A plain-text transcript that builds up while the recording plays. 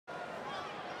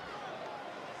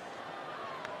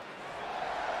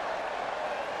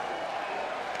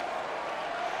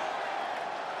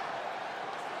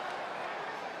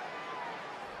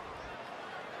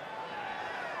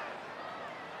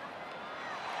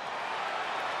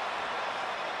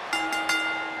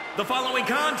The following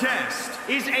contest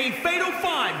is a Fatal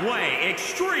 5-Way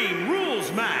Extreme Rules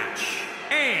match.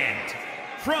 And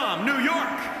from New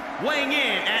York, weighing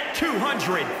in at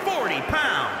 240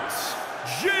 pounds,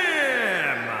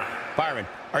 Jim. Byron,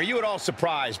 are you at all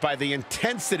surprised by the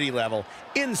intensity level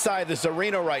inside this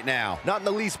arena right now? Not in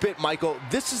the least bit, Michael.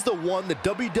 This is the one the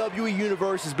WWE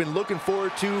Universe has been looking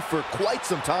forward to for quite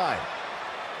some time.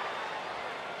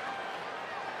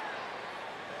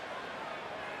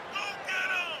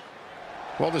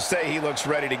 Well, to say he looks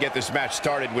ready to get this match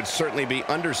started would certainly be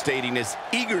understating his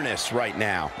eagerness right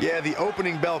now. Yeah, the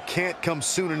opening bell can't come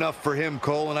soon enough for him,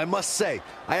 Cole, and I must say,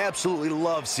 I absolutely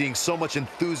love seeing so much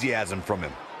enthusiasm from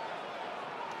him.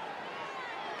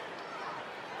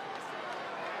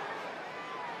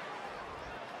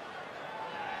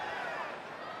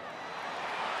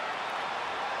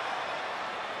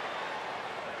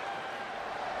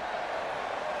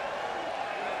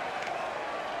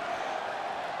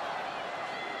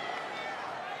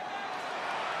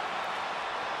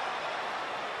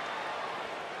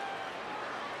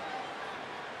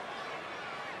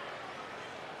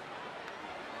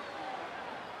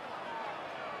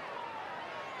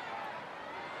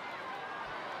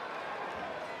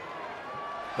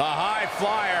 The high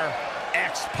flyer,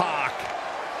 X-Pac.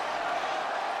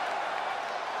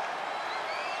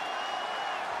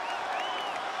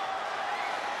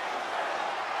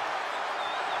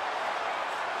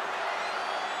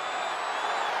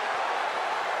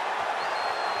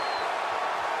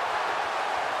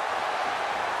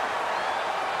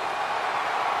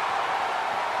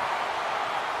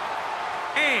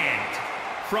 And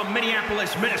from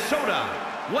Minneapolis, Minnesota,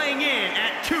 weighing in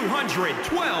at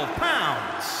 212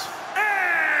 pounds,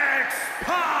 X-Pac!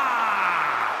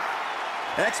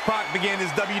 X-Pac began his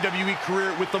WWE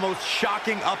career with the most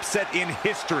shocking upset in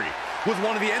history. Was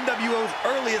one of the NWO's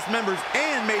earliest members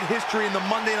and made history in the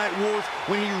Monday Night Wars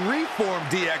when he reformed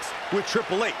DX with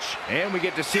Triple H. And we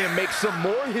get to see him make some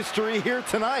more history here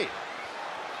tonight.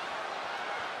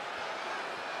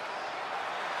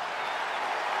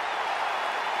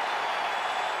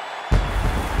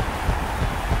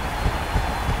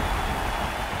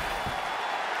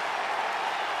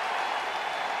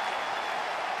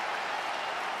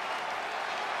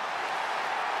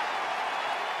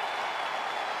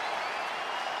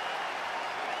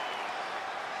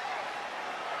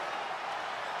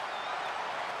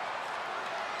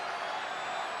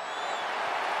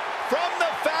 From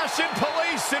the Fashion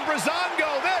Police in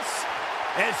Brazongo, this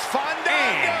is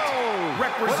Fandango. And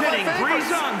representing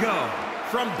Brazongo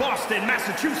from Boston,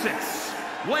 Massachusetts,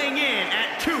 weighing in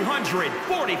at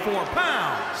 244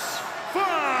 pounds,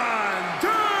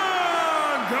 Fandango!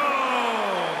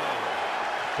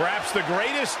 Perhaps the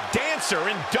greatest dancer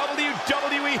in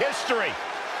WWE history,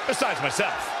 besides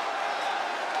myself.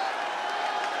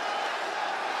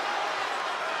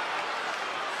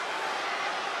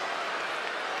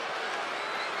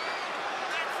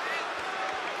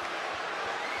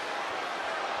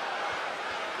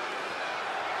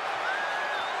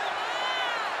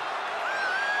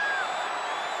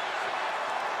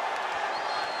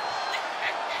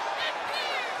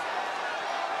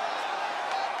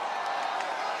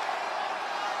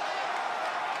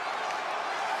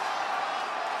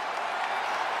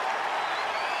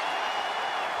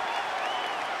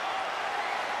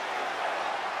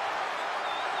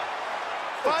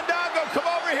 Fandango, come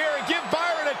over here and give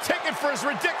Byron a ticket for his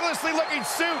ridiculously looking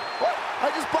suit. What? I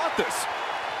just bought this.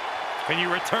 Can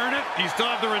you return it? Do you still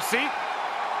have the receipt?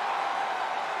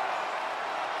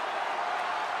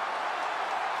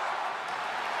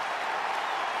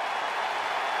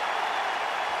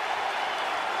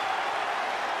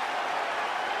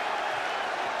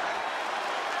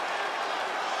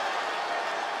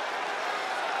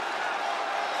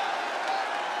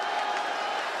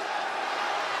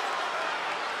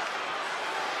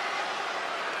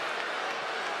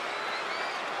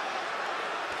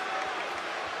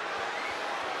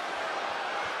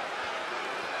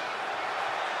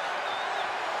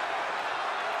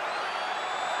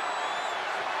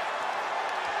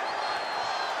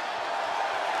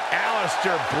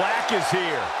 Mr. Black is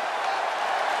here.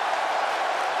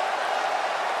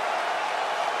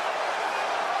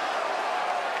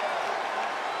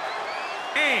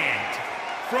 And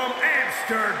from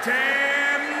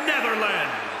Amsterdam,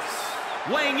 Netherlands,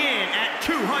 weighing in at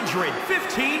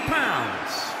 215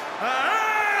 pounds, Alistair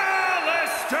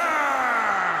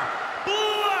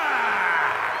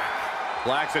Black!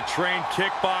 Black's a trained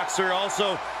kickboxer,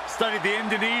 also studied the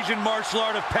Indonesian martial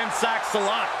art of pencak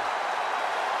silat.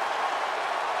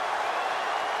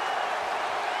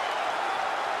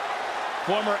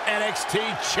 Former NXT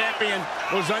champion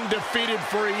was undefeated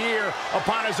for a year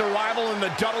upon his arrival in the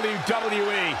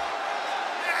WWE.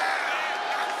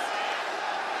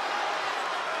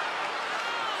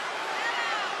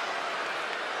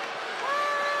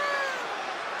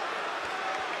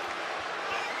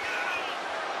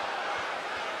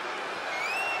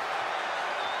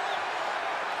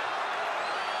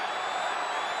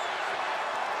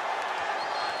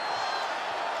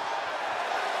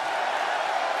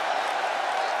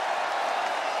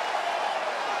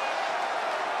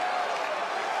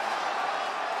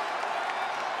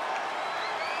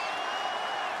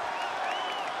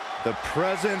 The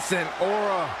presence and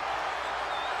aura,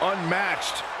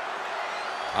 unmatched.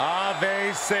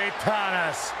 Ave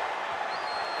Satanas.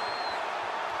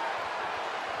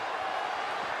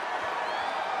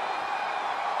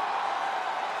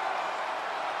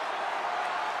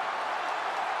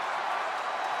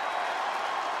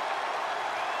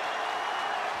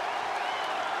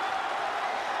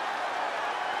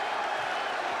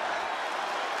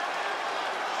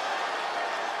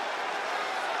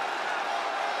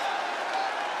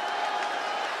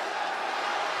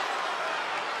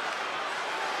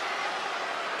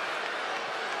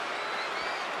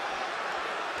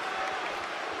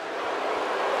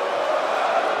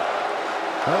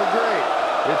 Oh, great.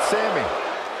 It's Sammy.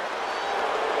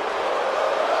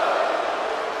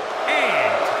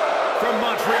 And from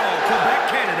Montreal, Quebec,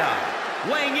 Canada,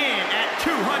 weighing in at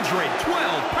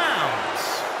 212 pounds,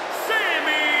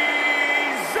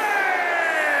 Sami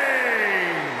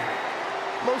Zayn!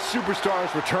 Most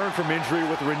superstars return from injury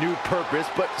with a renewed purpose,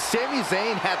 but Sami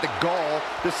Zayn had the gall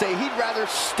to say he'd rather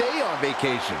stay on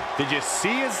vacation. Did you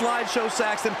see his slideshow,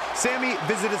 Saxton? Sammy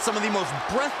visited some of the most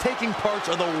breathtaking parts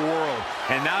of the world,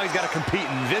 and now he's got to compete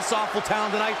in this awful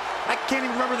town tonight. I can't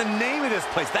even remember the name of this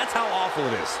place. That's how awful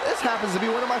it is. This happens to be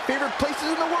one of my favorite places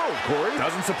in the world, Corey.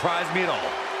 Doesn't surprise me at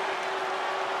all.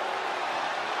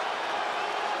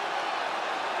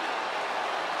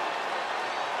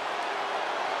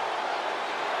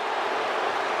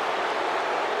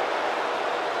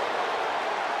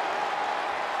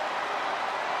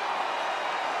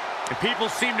 And people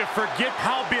seem to forget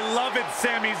how beloved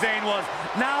Sami Zayn was.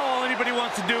 Now all anybody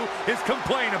wants to do is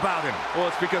complain about him. Well,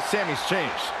 it's because Sammy's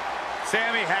changed.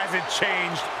 Sami hasn't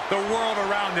changed. The world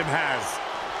around him has.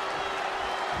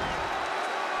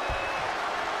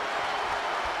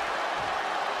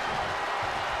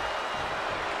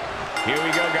 Here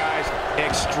we go, guys.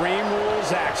 Extreme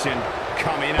Rules action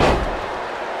coming up.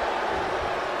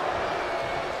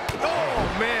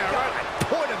 Oh, man, right at the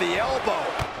point of the elbow.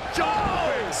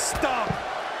 Jumping stomp.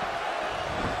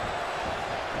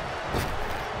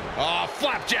 Oh,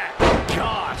 flapjack.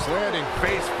 Gosh, landing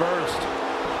face first.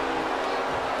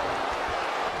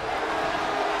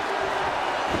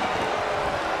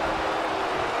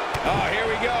 Oh, here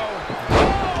we go.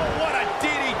 Oh, what a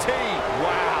DDT.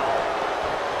 Wow.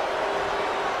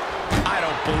 I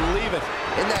don't believe it.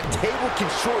 And that table can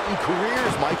shorten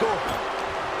careers, Michael.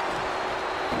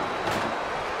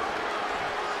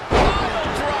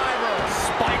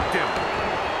 Spiked him.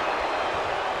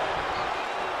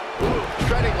 Ooh,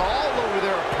 treading all over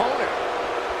their opponent.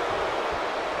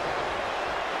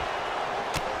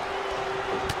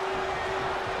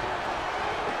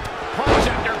 Punch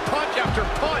after punch after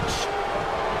punch.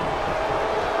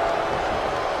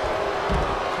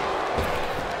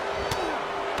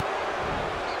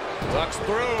 Ducks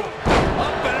through.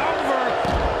 Up and over.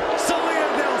 Salida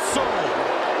del Sol.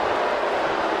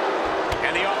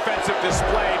 And the offensive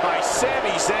display by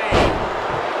Sami Zayn.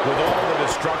 With all the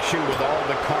destruction, with all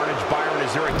the carnage, Byron,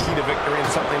 is there a key to victory in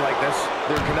something like this?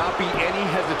 There cannot be any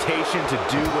hesitation to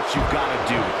do what you've got to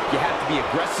do. You have to be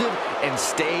aggressive and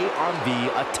stay on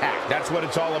the attack. That's what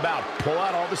it's all about. Pull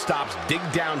out all the stops, dig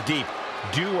down deep.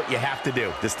 Do what you have to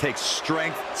do. This takes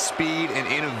strength, speed, and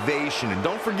innovation. And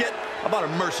don't forget about a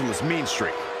merciless mean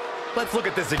streak. Let's look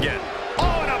at this again.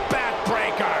 Oh, and a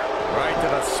backbreaker. Right to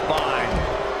the spine.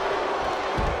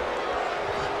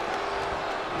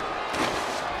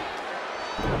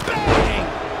 Bang!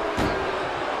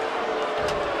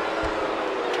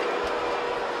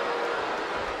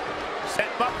 Set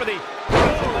him up for the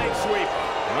leg sweep.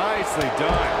 Nicely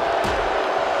done.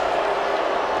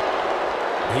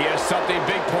 He has something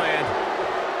big planned.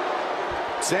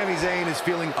 Sami Zayn is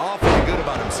feeling awfully good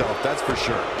about himself, that's for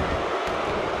sure.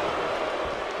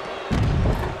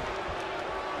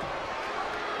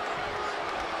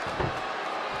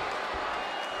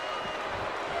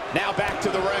 Now back to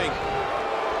the ring.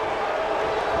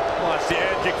 Watch the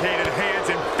educated hands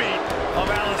and feet of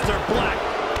Aleister Black.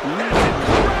 That's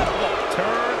incredible.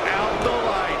 Turn out the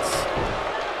lights.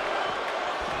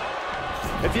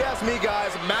 If you you ask me,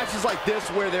 guys, matches like this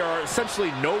where there are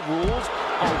essentially no rules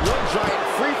are one giant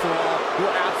free-for-all where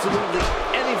absolutely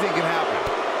anything can happen.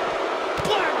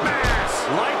 Black Mass!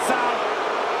 Lights out.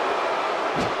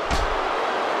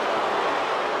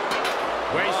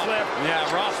 Way slip. Yeah,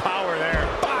 raw power there.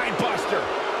 Spine buster.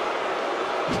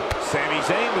 Sami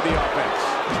Zayn with the offense.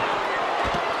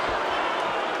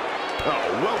 Oh,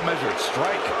 well-measured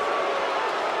strike.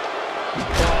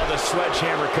 Oh, the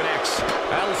sledgehammer connects.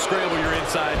 That'll scramble your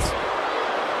insides.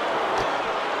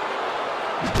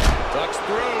 Ducks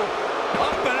through.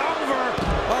 Up and over.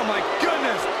 Oh, my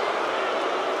goodness.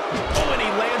 Oh, and he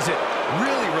lands it.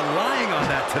 Really relying on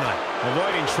that tonight.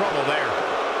 Avoiding trouble there.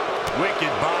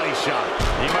 Wicked body shot.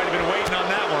 He might have been waiting on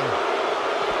that one.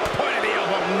 Point of the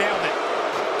elbow, nailed it.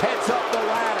 Heads up the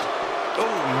ladder.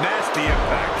 Oh, nasty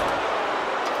impact.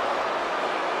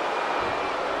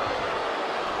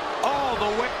 All the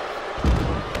way.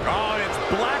 Oh, and it's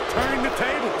Black turning the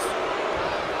tables.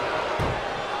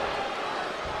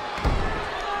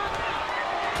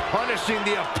 Punishing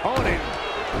the opponent.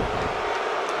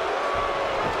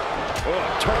 Oh,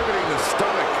 targeting the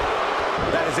stomach.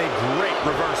 That is a great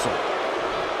reversal.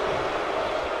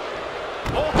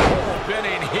 Oh,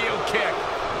 spinning heel kick.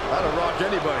 That'll rock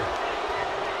anybody.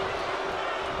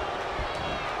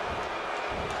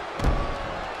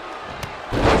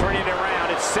 Turning it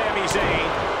around, it's Sami Zayn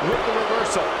with the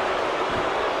reversal.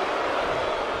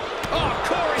 Oh,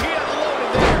 Corey, he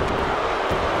unloaded there.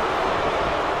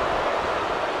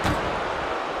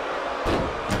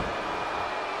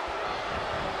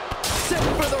 Sit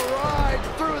for the ride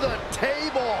through the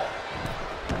table.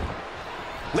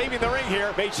 Leaving the ring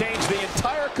here may change the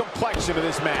entire complexion of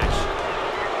this match.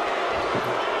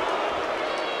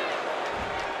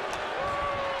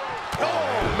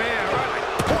 Oh, man, right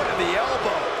point of the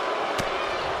elbow.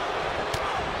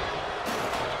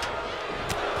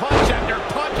 Punch after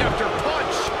punch after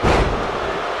punch.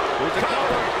 Here's the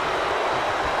cover.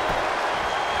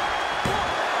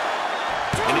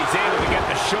 And he's able to get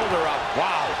the shoulder up.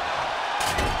 Wow.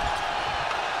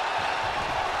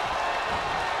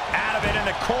 Out of it in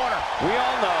the corner. We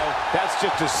all know that's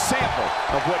just a sample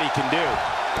of what he can do.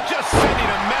 Just sending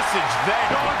a message there.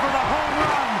 Going for the home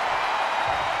run.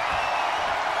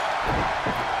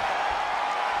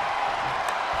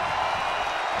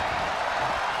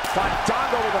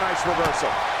 Fandango with a nice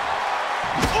reversal.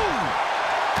 Ooh.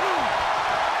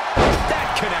 That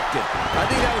connected. I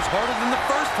think that was harder than the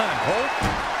first time, Cole.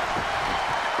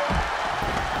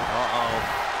 Uh-oh.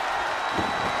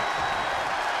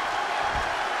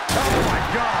 Oh, my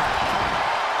God.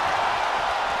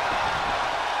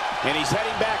 And he's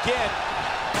heading back in.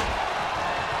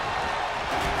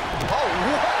 Oh,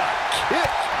 what a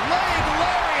kick. Leg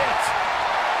lariat.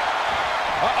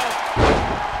 Uh-oh.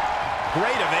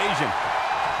 Great evasion.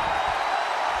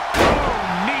 Oh,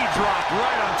 knee drop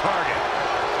right on target.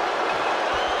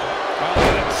 Oh,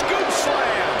 and a scoop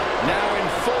slam. Now in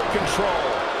full control.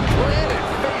 Planted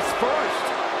face first.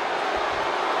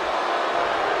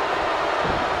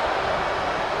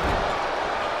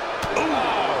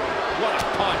 Oh, what a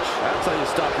punch. That's how you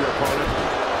stop your opponent.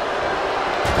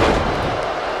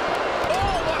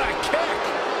 Oh, what a kick.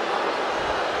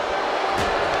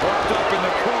 Hooked up in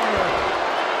the corner.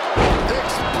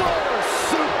 Exploder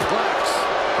suplex.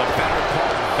 The better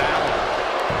called valor.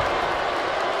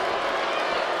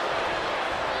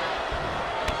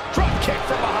 Drop kick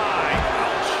from behind.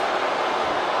 Ouch.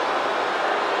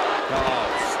 Oh,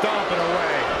 stomping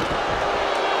away.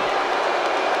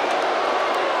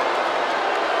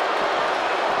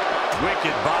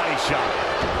 Wicked body shot.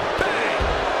 Bang!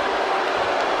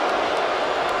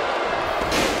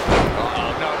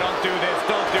 Uh-oh, no, don't do this,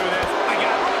 don't do this. I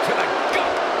got right to the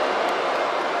gut.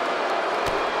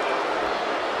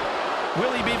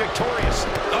 Will he be victorious?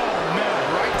 Oh, man,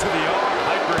 right to the arm.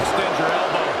 Hyperextend your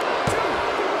elbow.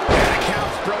 And the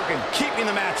count's broken, keeping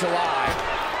the match alive.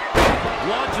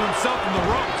 Launching himself in the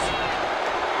ropes.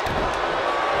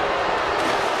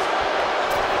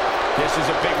 This is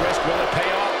a big risk. Will it pay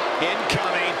off?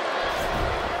 Incoming.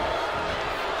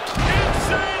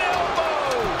 Insane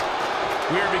elbow!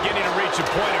 We are beginning to reach a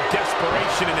point of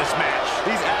desperation in this match.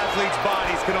 These athletes'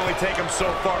 bodies can only take them so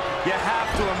far. You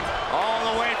have to all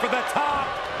the way for the top.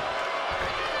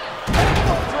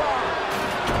 Elbow drop.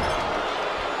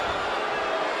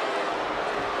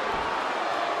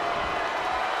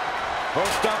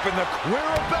 Hooked up in the...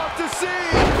 We're about to see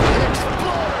an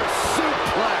Exploder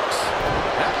suplex.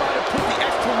 That might have put the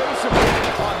exclamation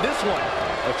point on this one.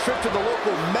 A trip to the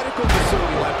local medical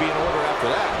facility might be in order after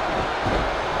that.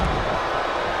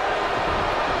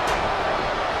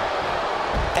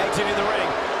 Exiting the ring.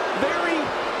 Very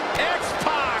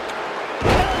X-Pac.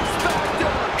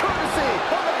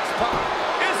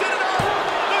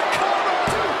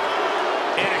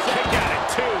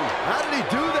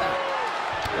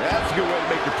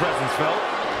 felt.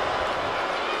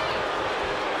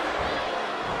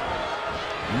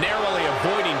 Narrowly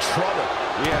avoiding trouble.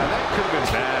 Yeah, that could have been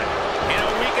bad. You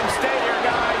know, we can stay here,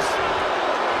 guys.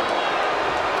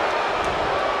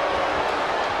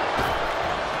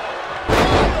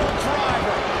 Pile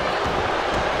driver.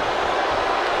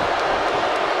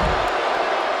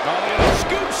 Oh, and a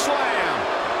scoop slam.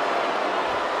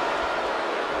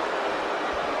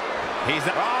 He's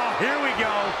here we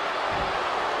go.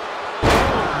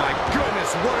 Oh, my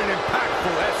goodness, what an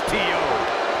impactful STO.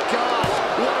 Gosh,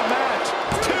 what a match.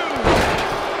 2.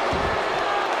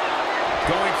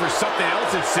 Going for something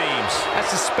else, it seems. I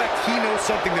suspect he knows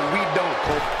something that we don't,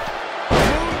 Cole.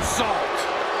 Moonsault.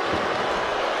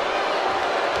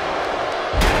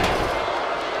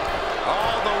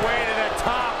 All the way to the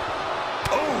top.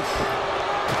 Oof.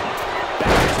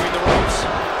 Back between the ropes.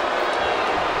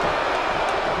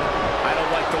 I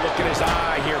don't like the look in his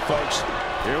eye here, folks.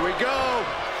 Here we go.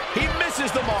 He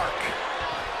misses the mark.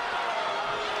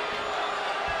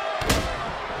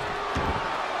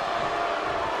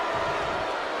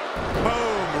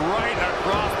 Boom, right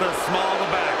across the small of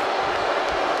the back.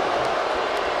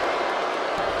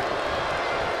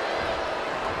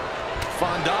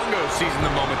 Fandango seizing the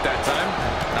moment that time.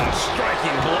 A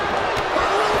striking blow.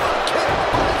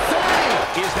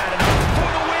 Is that enough for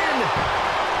the win?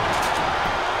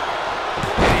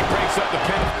 And he breaks up the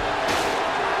pin.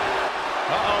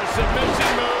 Uh-oh,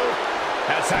 submission move.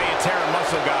 That's how you tear a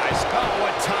muscle, guys. Oh,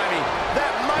 what timing.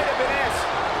 That might have been it.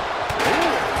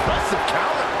 Ooh, impressive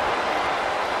counter.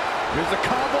 Here's a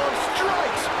combo of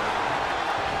strikes.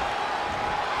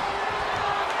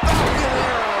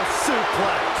 Oh,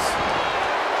 suplex.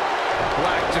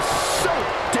 Black just so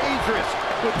dangerous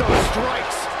with those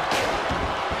strikes.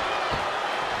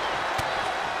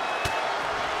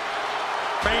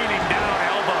 Raining down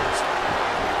elbows.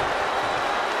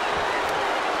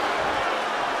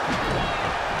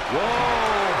 Whoa,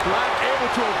 Black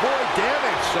able to avoid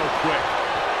damage so quick.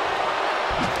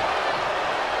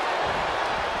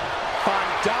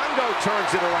 Fandango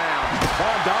turns it around.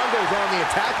 Fandango's on the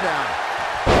attack now.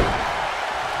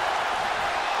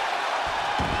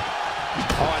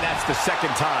 Oh, and that's the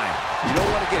second time. You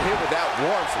don't want to get hit with that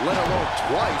once, let alone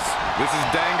twice. This is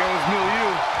Dango's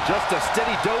milieu. Just a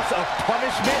steady dose of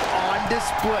punishment on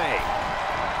display.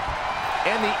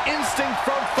 And the instinct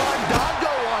from Fandango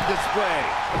on display.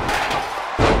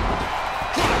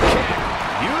 Drop kick.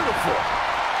 Beautiful.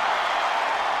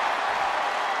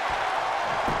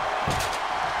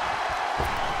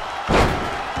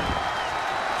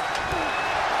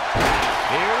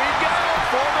 Here we go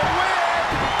for the win.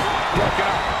 Broken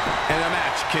up, and the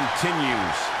match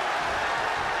continues.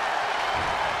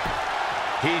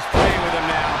 He's playing with him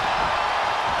now.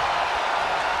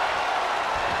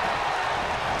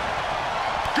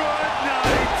 Good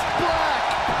night. Black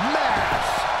Mass.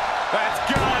 That's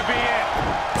gotta be it.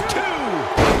 2. I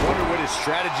wonder what his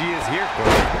strategy is here, Cole.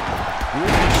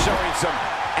 Really showing some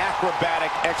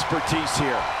acrobatic expertise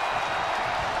here.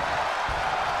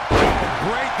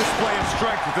 Great display of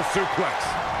strength with the suplex.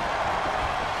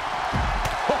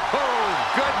 Oh,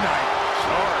 good night.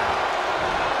 Sorry.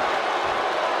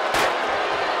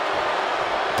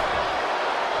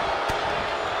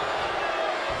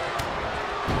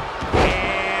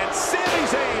 And Sami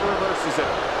Zayn reverses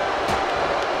it.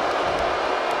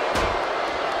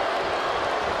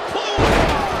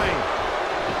 Clothesline.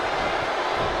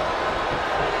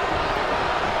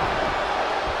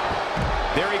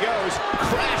 There he goes,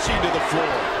 crashing to the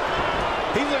floor.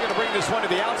 He's looking to bring this one to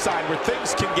the outside where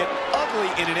things can get ugly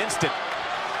in an instant.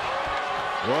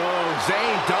 Whoa,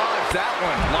 Zayn dodged that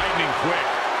one. Lightning quick.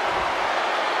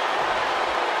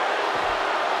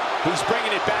 He's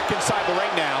bringing it back inside the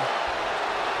ring now.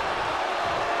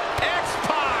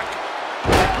 X-Pac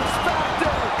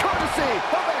X-Factor, courtesy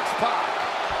of X-Pac.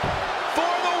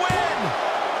 for the win.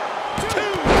 2.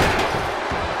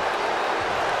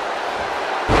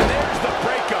 And there's the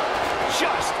breakup,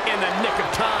 just in the nick of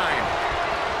time.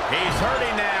 He's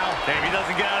hurting now. If he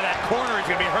doesn't get out of that corner, he's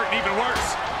gonna be hurting even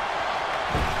worse.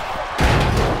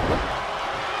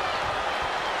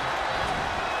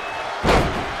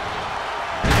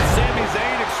 Sami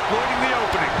Zayn exploiting the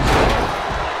opening.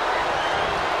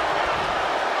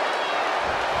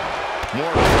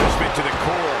 More punishment to the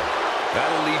core.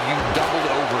 That'll leave you doubled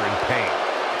over in pain.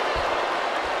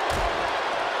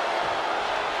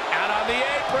 Out on the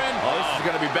apron. Oh, this is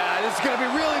going to be bad. This is going to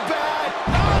be really bad.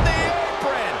 On the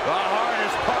apron. The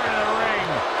hardest part of the ring.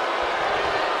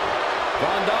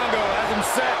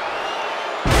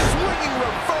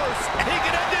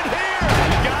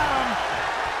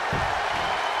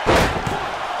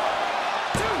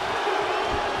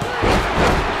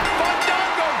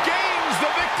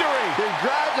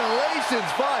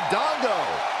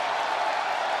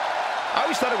 I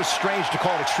always thought it was strange to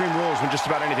call it Extreme Rules when just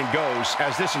about anything goes,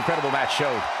 as this incredible match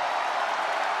showed.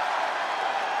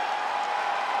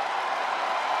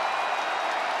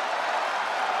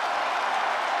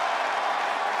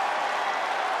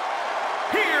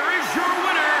 Here is your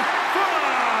winner,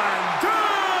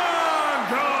 Fandango!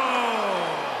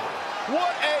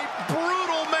 What a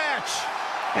brutal match!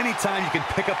 Anytime you can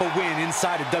pick up a win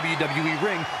inside a WWE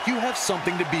ring, you have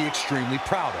something to be extremely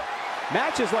proud of.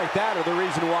 Matches like that are the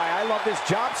reason why I love this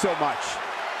job so much.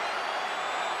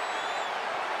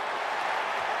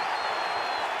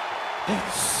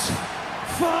 It's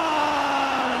fun!